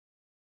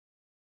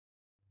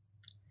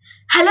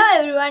Hello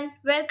everyone,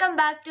 welcome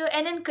back to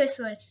NN Quiz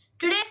World.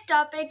 Today's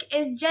topic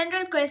is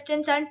general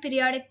questions on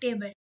periodic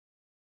table.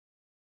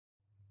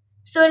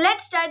 So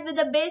let's start with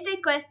the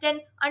basic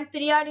question on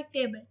periodic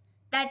table.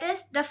 That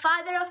is, the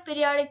father of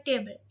periodic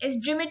table is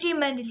Dmitry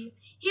Mendeleev.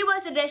 He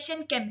was a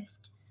Russian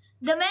chemist.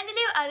 The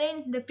Mendeleev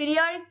arranged the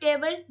periodic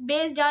table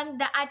based on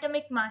the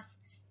atomic mass.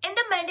 In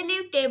the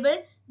Mendeleev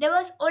table, there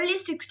was only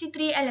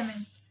 63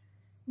 elements.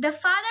 The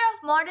father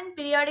of modern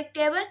periodic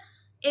table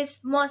is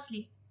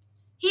Moseley.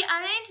 He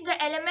arranged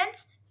the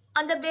elements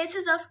on the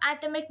basis of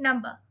atomic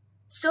number.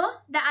 So,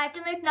 the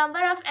atomic number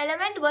of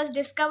element was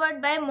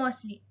discovered by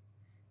Moseley.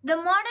 The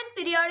modern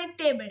periodic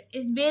table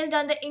is based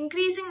on the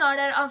increasing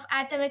order of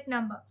atomic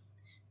number.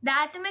 The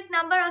atomic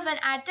number of an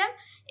atom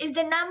is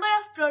the number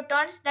of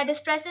protons that is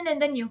present in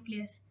the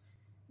nucleus.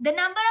 The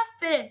number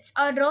of pyramids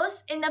or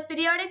rows in the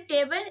periodic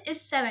table is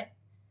 7.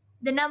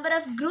 The number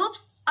of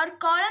groups or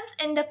columns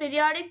in the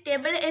periodic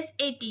table is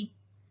 18.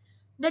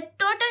 The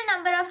total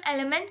number of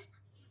elements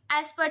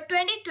as per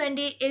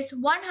 2020 is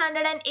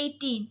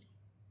 118.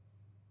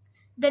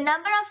 The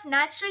number of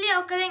naturally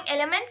occurring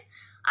elements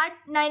are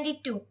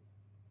 92.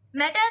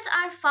 Metals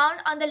are found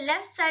on the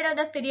left side of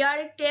the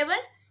periodic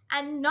table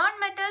and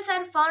non-metals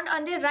are found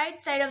on the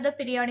right side of the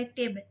periodic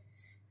table.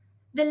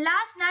 The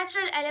last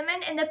natural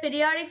element in the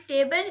periodic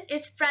table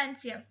is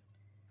francium.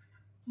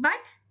 But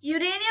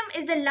uranium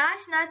is the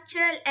last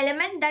natural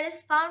element that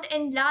is found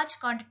in large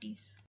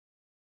quantities.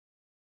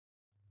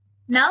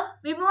 Now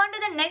we move on to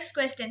the next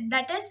question,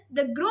 that is,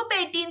 the group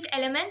 18th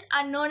elements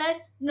are known as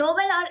noble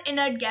or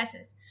inert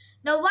gases.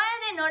 Now why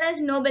are they known as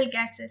noble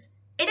gases?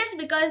 It is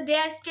because they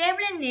are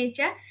stable in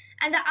nature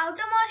and the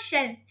outermost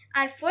shell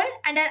are full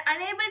and are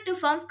unable to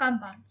form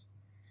compounds.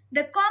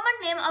 The common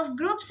name of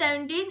group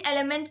 17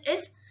 elements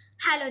is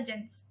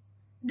halogens.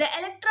 The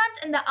electrons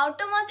in the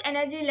outermost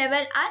energy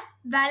level are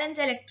valence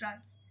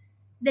electrons.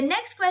 The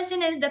next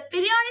question is, the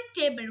periodic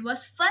table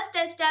was first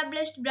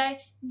established by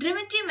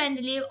Dmitry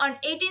Mendeleev on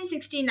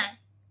 1869.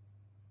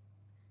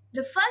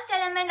 The first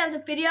element of the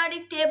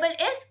periodic table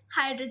is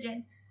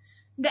hydrogen.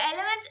 The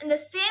elements in the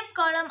same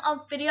column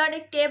of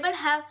periodic table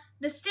have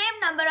the same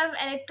number of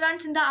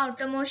electrons in the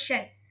outermost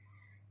shell.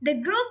 The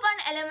group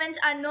 1 elements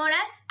are known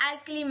as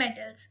alkali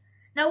metals.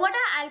 Now what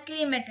are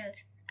alkali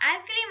metals?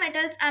 Alkali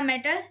metals are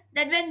metals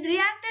that when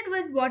reacted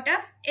with water,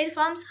 it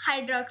forms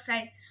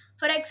hydroxide.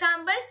 For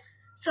example,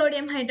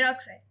 sodium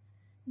hydroxide.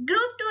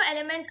 Group 2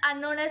 elements are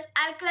known as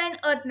alkaline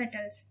earth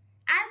metals.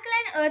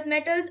 Alkaline earth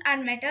metals are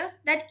metals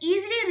that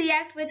easily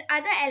react with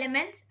other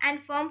elements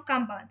and form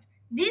compounds.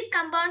 These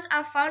compounds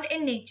are found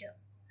in nature.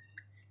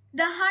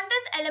 The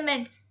 100th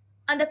element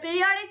on the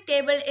periodic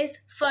table is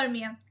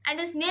fermium and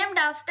is named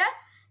after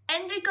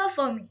Enrico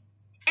Fermi.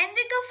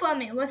 Enrico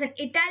Fermi was an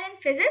Italian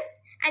physicist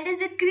and is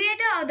the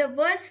creator of the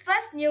world's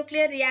first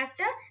nuclear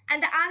reactor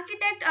and the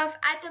architect of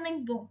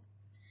atomic bomb.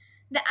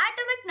 The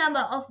atomic number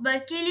of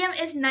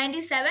berkelium is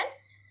 97.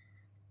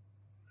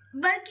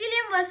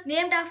 Berkelium was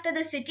named after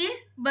the city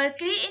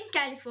Berkeley in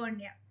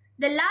California.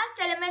 The last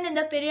element in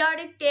the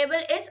periodic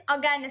table is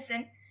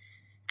organosine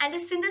and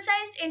is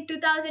synthesized in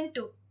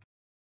 2002.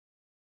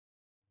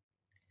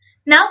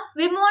 Now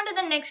we move on to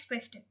the next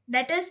question,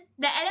 that is,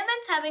 the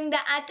elements having the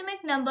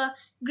atomic number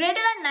greater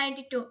than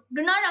 92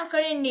 do not occur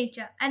in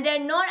nature and they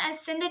are known as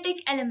synthetic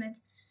elements.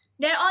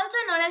 They are also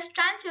known as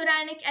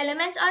transuranic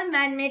elements or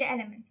man-made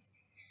elements.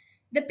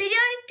 The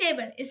periodic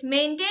table is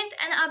maintained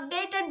and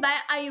updated by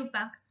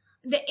IUPAC,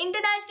 the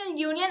International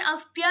Union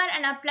of Pure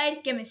and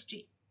Applied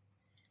Chemistry.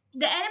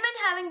 The element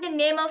having the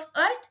name of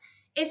Earth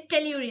is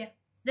tellurium.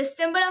 The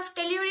symbol of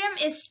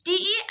tellurium is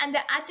Te and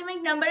the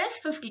atomic number is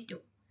 52.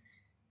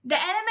 The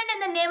element in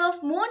the name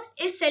of Moon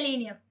is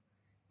selenium.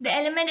 The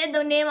element in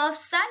the name of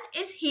Sun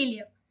is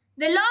helium.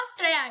 The law of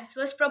triads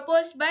was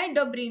proposed by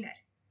Dobrynin.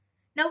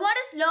 Now what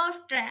is law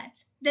of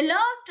triads? The law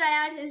of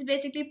triads is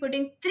basically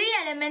putting 3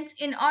 elements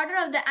in order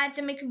of the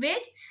atomic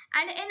weight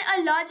and in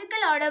a logical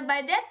order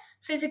by their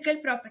physical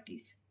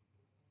properties.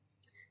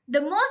 The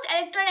most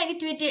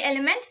electronegativity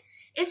element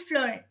is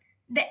fluorine.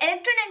 The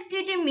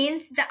electronegativity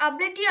means the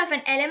ability of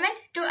an element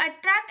to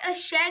attract a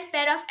shared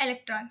pair of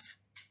electrons.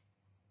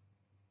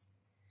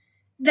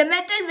 The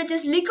metal which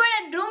is liquid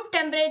at room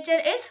temperature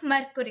is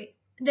mercury.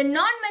 The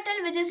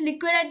non-metal which is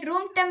liquid at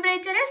room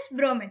temperature is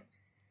bromine.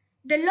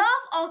 The law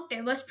of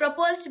octave was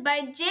proposed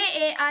by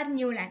J.A.R.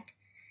 Newland.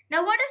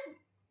 Now what is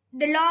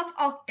the law of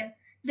octave?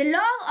 The law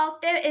of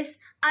octave is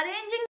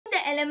arranging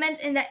the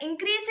elements in the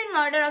increasing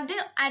order of the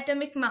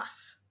atomic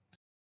mass.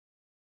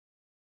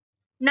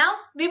 Now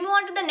we move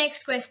on to the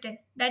next question,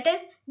 that is,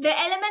 the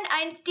element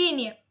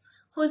Einsteinium,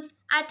 whose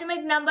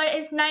atomic number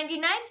is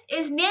 99,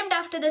 is named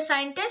after the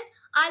scientist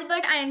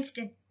Albert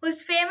Einstein, who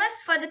is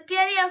famous for the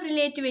theory of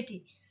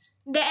relativity.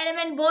 The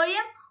element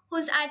Bohrium,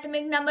 whose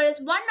atomic number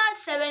is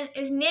 107,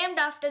 is named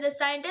after the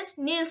scientist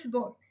Niels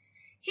Bohr.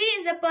 He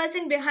is the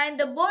person behind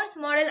the Bohr's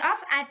model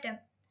of atom.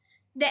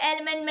 The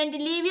element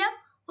Mendelevium,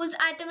 whose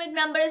atomic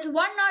number is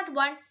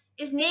 101,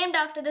 is named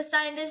after the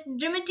scientist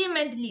Dmitry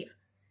Mendeleev.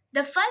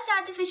 The first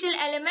artificial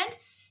element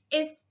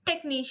is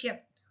technetium,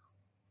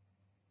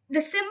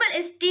 The symbol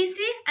is Tc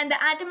and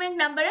the atomic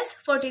number is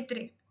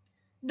 43.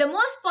 The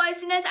most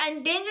poisonous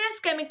and dangerous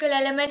chemical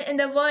element in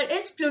the world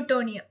is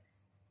plutonium.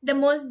 The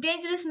most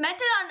dangerous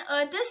metal on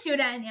earth is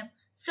uranium.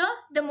 So,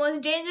 the most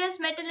dangerous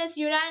metal is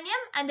uranium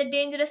and the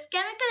dangerous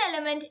chemical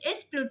element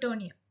is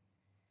plutonium.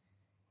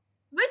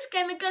 Which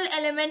chemical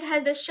element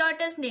has the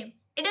shortest name?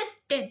 It is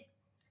tin.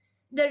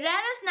 The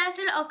rarest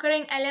natural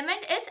occurring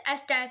element is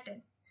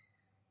astatine.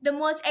 The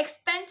most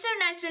expensive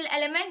natural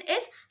element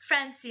is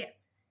francium.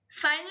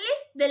 Finally,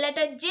 the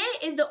letter J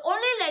is the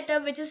only letter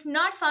which is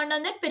not found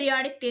on the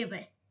periodic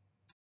table.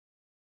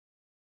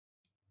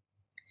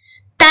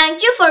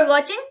 Thank you for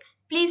watching.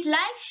 Please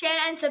like, share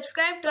and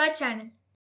subscribe to our channel.